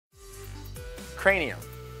Cranium.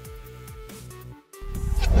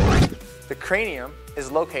 The cranium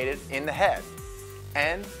is located in the head,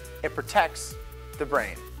 and it protects the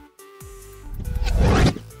brain.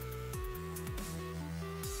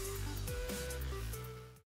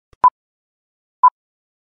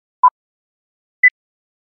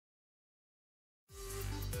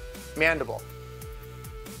 Mandible.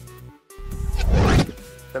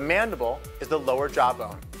 The mandible is the lower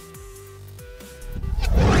jawbone.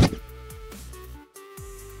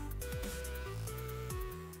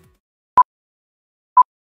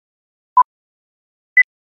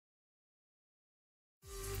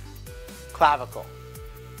 Clavicle.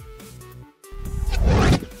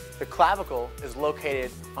 The clavicle is located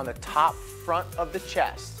on the top front of the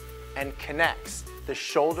chest and connects the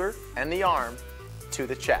shoulder and the arm to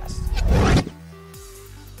the chest.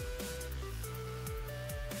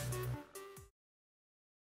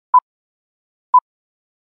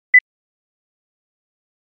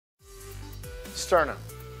 Sternum.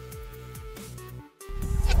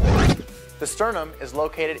 The sternum is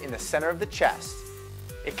located in the center of the chest.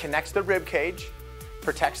 It connects the rib cage,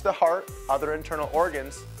 protects the heart, other internal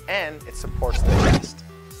organs, and it supports the chest.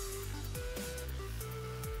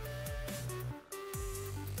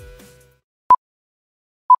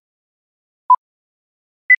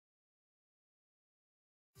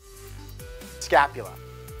 Scapula.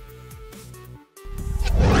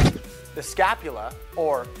 The scapula,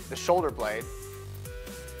 or the shoulder blade,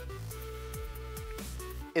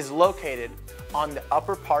 is located on the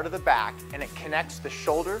upper part of the back, and it connects the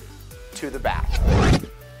shoulder to the back.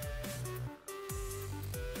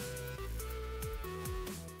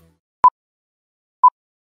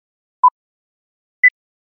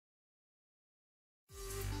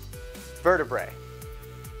 Vertebrae.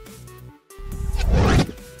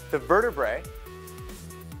 The vertebrae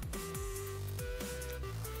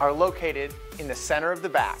are located in the center of the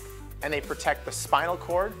back, and they protect the spinal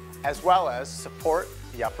cord as well as support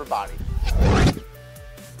the upper body.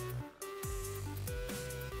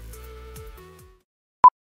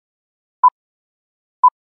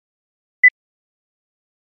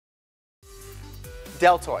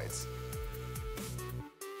 Deltoids.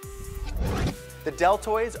 The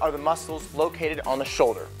deltoids are the muscles located on the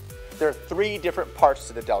shoulder. There are three different parts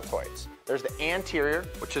to the deltoids. There's the anterior,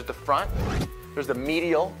 which is the front, there's the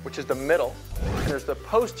medial, which is the middle, and there's the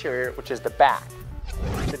posterior, which is the back.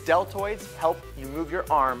 The deltoids help you move your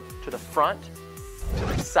arm to the front, to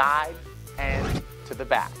the side, and to the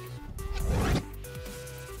back.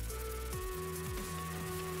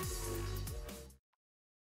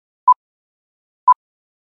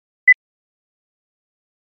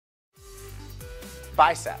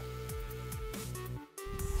 Bicep.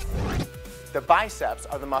 The biceps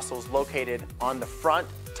are the muscles located on the front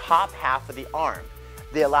top half of the arm.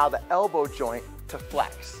 They allow the elbow joint to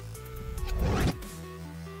flex.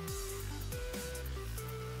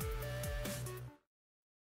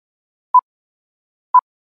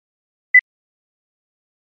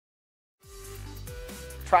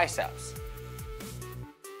 Triceps.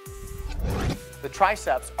 The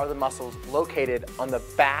triceps are the muscles located on the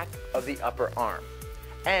back of the upper arm,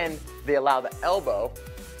 and they allow the elbow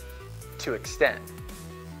to extend.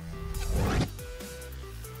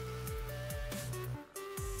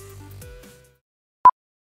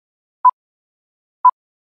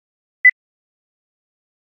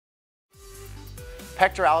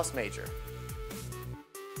 Pectoralis major.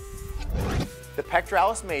 The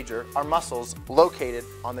pectoralis major are muscles located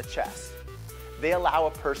on the chest. They allow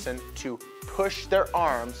a person to push their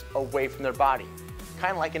arms away from their body,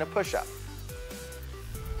 kind of like in a push-up.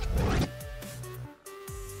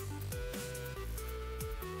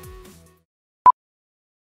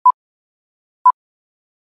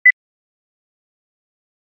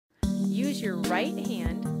 Use your right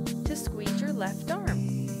hand to squeeze your left arm.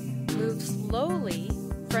 Move slowly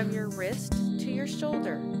from your wrist to your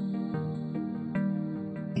shoulder.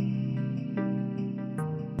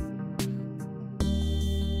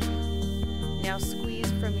 Now squeeze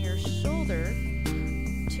from your shoulder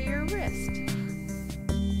to your wrist.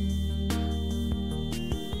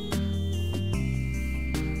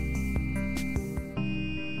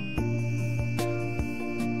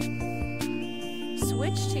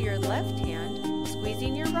 Switch to your left hand,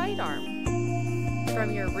 squeezing your right arm.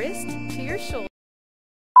 From your wrist to your shoulder.